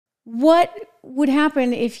what would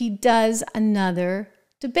happen if he does another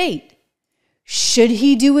debate? Should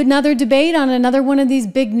he do another debate on another one of these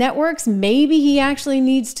big networks? Maybe he actually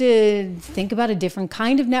needs to think about a different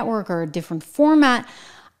kind of network or a different format.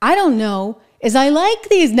 I don't know, as I like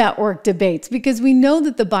these network debates because we know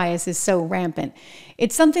that the bias is so rampant.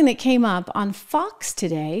 It's something that came up on Fox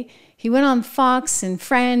today. He went on Fox and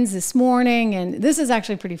Friends this morning, and this is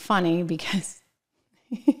actually pretty funny because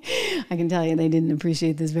I can tell you they didn't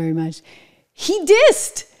appreciate this very much. He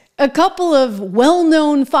dissed a couple of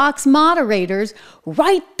well-known Fox moderators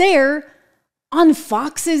right there on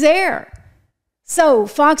Fox's air. So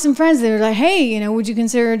Fox and Friends, they were like, hey, would you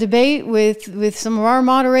consider a debate with some of our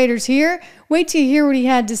moderators here? Wait till you hear what he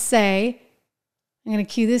had to say. I'm going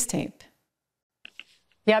to cue this tape.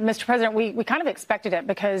 Yeah, Mr. President, we kind of expected it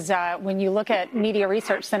because when you look at Media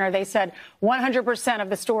Research Center, they said 100% of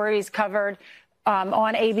the stories covered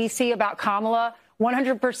on ABC about Kamala,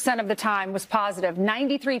 100% of the time was positive.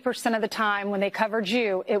 93% of the time when they covered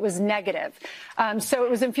you, it was negative. So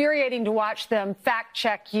it was infuriating to watch them fact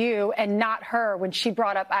check you and not her when she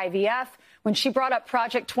brought up IVF, when she brought up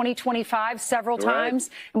Project 2025 several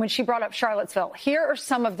times, and when she brought up Charlottesville. Here are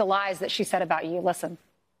some of the lies that she said about you. Listen.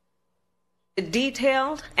 A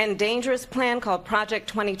detailed and dangerous plan called Project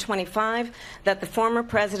 2025 that the former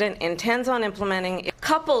president intends on implementing.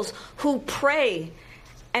 Couples who pray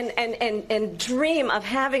and dream of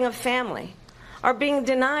having a family are being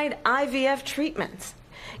denied IVF treatments.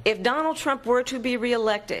 If Donald Trump were to be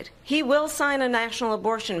reelected, he will sign a national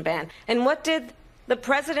abortion ban. And what did the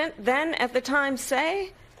president then at the time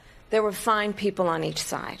say? There were fine people on each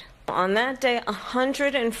side. On that day,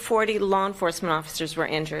 140 law enforcement officers were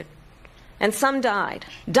injured, and some died.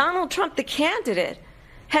 Donald Trump, the candidate,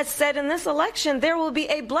 has said in this election there will be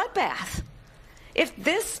a bloodbath if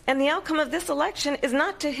this and the outcome of this election is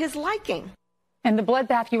not to his liking. And the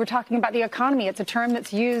bloodbath, you were talking about the economy. It's a term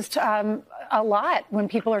that's used a lot when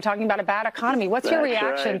people are talking about a bad economy. What's your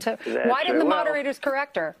reaction to why didn't the moderators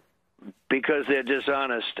correct her? Because they're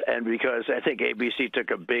dishonest, and because I think ABC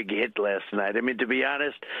took a big hit last night. I mean, to be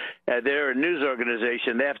honest, they're a news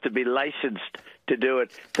organization. They have to be licensed to do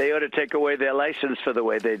it. They ought to take away their license for the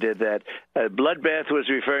way they did that. Bloodbath was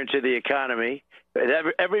referring to the economy.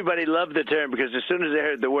 Everybody loved the term because as soon as they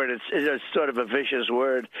heard the word, it's sort of a vicious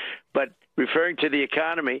word. But referring to the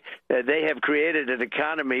economy, they have created an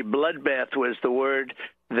economy. Bloodbath was the word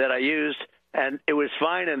that I used. And it was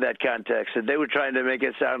fine in that context. And they were trying to make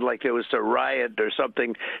it sound like there was a riot or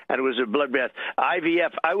something, and it was a bloodbath.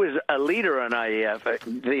 IVF, I was a leader on IVF,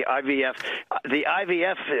 the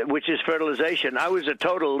IVF, which is fertilization. I was a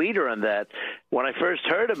total leader on that. When I first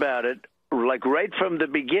heard about it, like right from the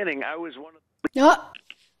beginning, I was one of the...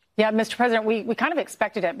 Yeah, Mr. President, we kind of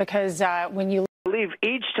expected it because when you... I believe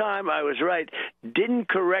each time I was right, didn't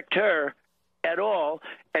correct her at all,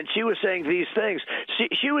 and she was saying these things.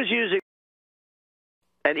 She was using...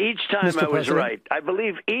 And each time I was right. I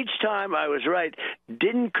believe each time I was right,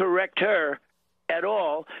 didn't correct her at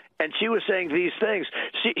all, and she was saying these things.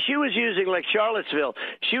 She was using, like, Charlottesville.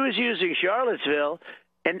 She was using Charlottesville,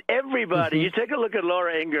 and everybody, you take a look at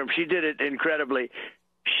Laura Ingraham, she did it incredibly.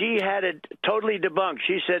 She had it totally debunked.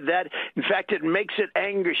 She said that, in fact, it makes it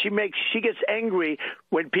angry. She gets angry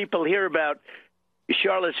when people hear about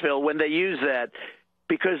Charlottesville, when they use that.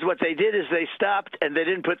 Because what they did is they stopped and they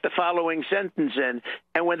didn't put the following sentence in.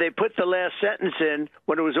 And when they put the last sentence in,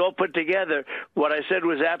 when it was all put together, what I said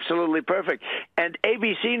was absolutely perfect. And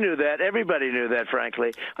ABC knew that. Everybody knew that,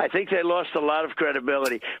 frankly. I think they lost a lot of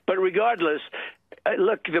credibility. But regardless,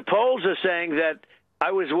 look, the polls are saying that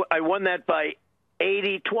I won that by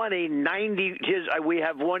 80, 20, 90. We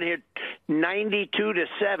have one here,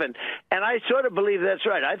 92-7. And I sort of believe that's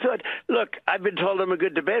right. I thought, look, I've been told I'm a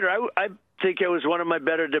good debater. I think it was one of my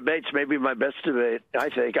better debates, maybe my best debate, I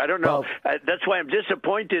think. I don't know. That's why I'm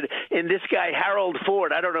disappointed in this guy, Harold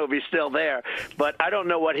Ford. I don't know if he's still there, but I don't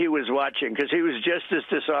know what he was watching because he was just as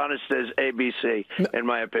dishonest as ABC, in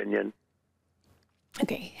my opinion.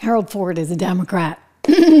 Okay, Harold Ford is a Democrat.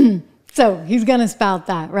 So he's going to spout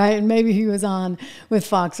that, right? And maybe he was on with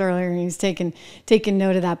Fox earlier and he's taking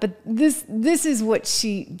note of that. But this is what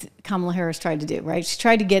Kamala Harris tried to do, right? She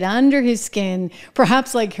tried to get under his skin,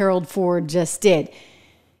 perhaps like Harold Ford just did.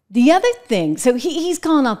 The other thing, so he's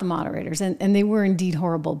calling out the moderators, and they were indeed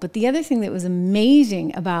horrible. But the other thing that was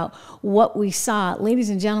amazing about what we saw, ladies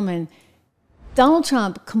and gentlemen, Donald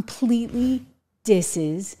Trump completely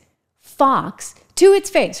disses Fox to its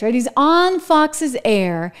face, right? He's on Fox's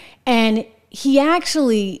air, and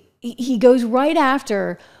he goes right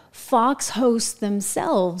after Fox hosts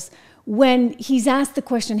themselves when he's asked the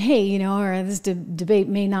question, hey, or this debate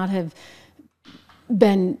may not have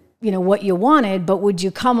been what you wanted, but would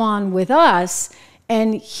you come on with us?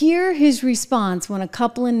 And hear his response when a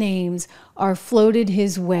couple of names are floated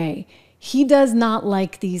his way. He does not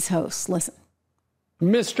like these hosts. Listen.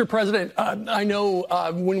 Mr. President, I know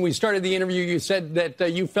when we started the interview, you said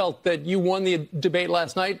that you felt that you won the debate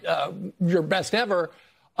last night, your best ever.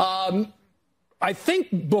 I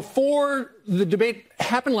think before the debate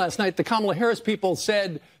happened last night, the Kamala Harris people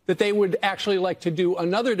said that they would actually like to do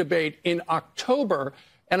another debate in October.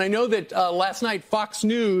 And I know that last night Fox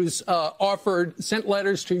News sent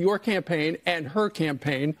letters to your campaign and her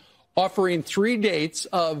campaign offering 3 dates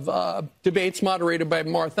of debates moderated by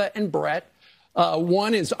Martha and Brett.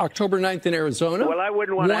 One is October 9th in Arizona. Well, I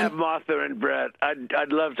wouldn't want to have Martha and Brett.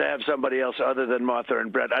 I'd love to have somebody else other than Martha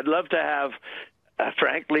and Brett. I'd love to have,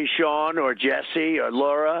 frankly, Sean or Jesse or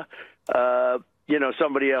Laura,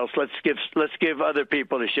 somebody else. Let's give other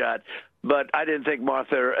people a shot. But I didn't think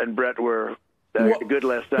Martha and Brett were good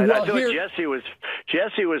last night. I thought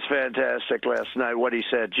Jesse was fantastic last night, what he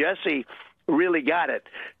said. Jesse really got it.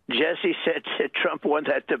 Jesse said Trump won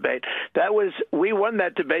that debate. We won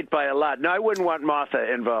that debate by a lot. No, I wouldn't want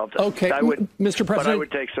Martha involved. Okay, Mr. President. But I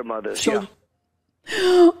would take some others.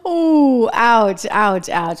 Oh, ouch, ouch,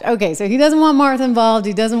 ouch. Okay, so he doesn't want Martha involved.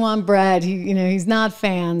 He doesn't want Brad. He's not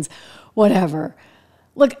fans, whatever.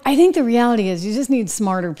 Look, I think the reality is you just need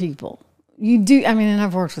smarter people. You do. I mean, and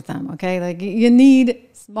I've worked with them, okay? Like, you need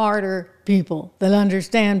smarter people that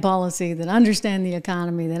understand policy, that understand the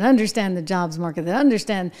economy, that understand the jobs market, that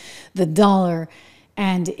understand the dollar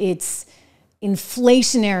and its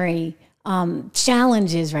inflationary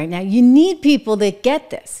challenges right now. You need people that get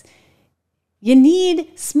this. You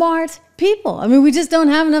need smart people. I mean, we just don't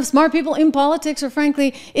have enough smart people in politics or,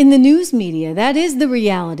 frankly, in the news media. That is the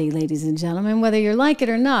reality, ladies and gentlemen, whether you like it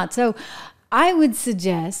or not. So I would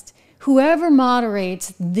suggest whoever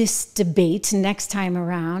moderates this debate next time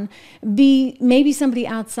around be maybe somebody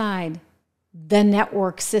outside the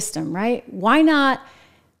network system, right? Why not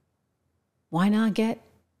get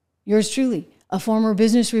yours truly, a former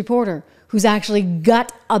business reporter who's actually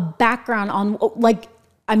got a background on,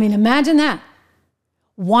 imagine that.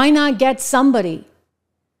 Why not get somebody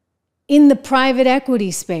in the private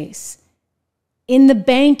equity space, in the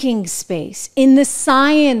banking space, in the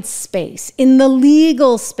science space, in the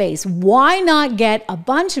legal space? Why not get a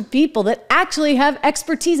bunch of people that actually have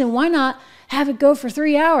expertise, and why not have it go for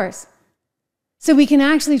 3 hours so we can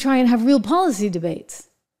actually try and have real policy debates?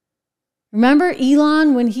 Remember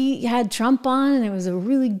Elon when he had Trump on and it was a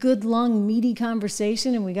really good, long, meaty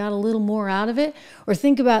conversation and we got a little more out of it? Or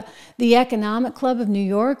think about the Economic Club of New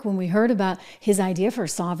York when we heard about his idea for a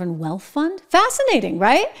sovereign wealth fund. Fascinating,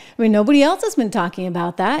 right? I mean, nobody else has been talking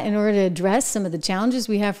about that in order to address some of the challenges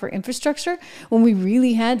we have for infrastructure. When we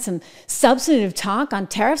really had some substantive talk on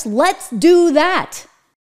tariffs, let's do that.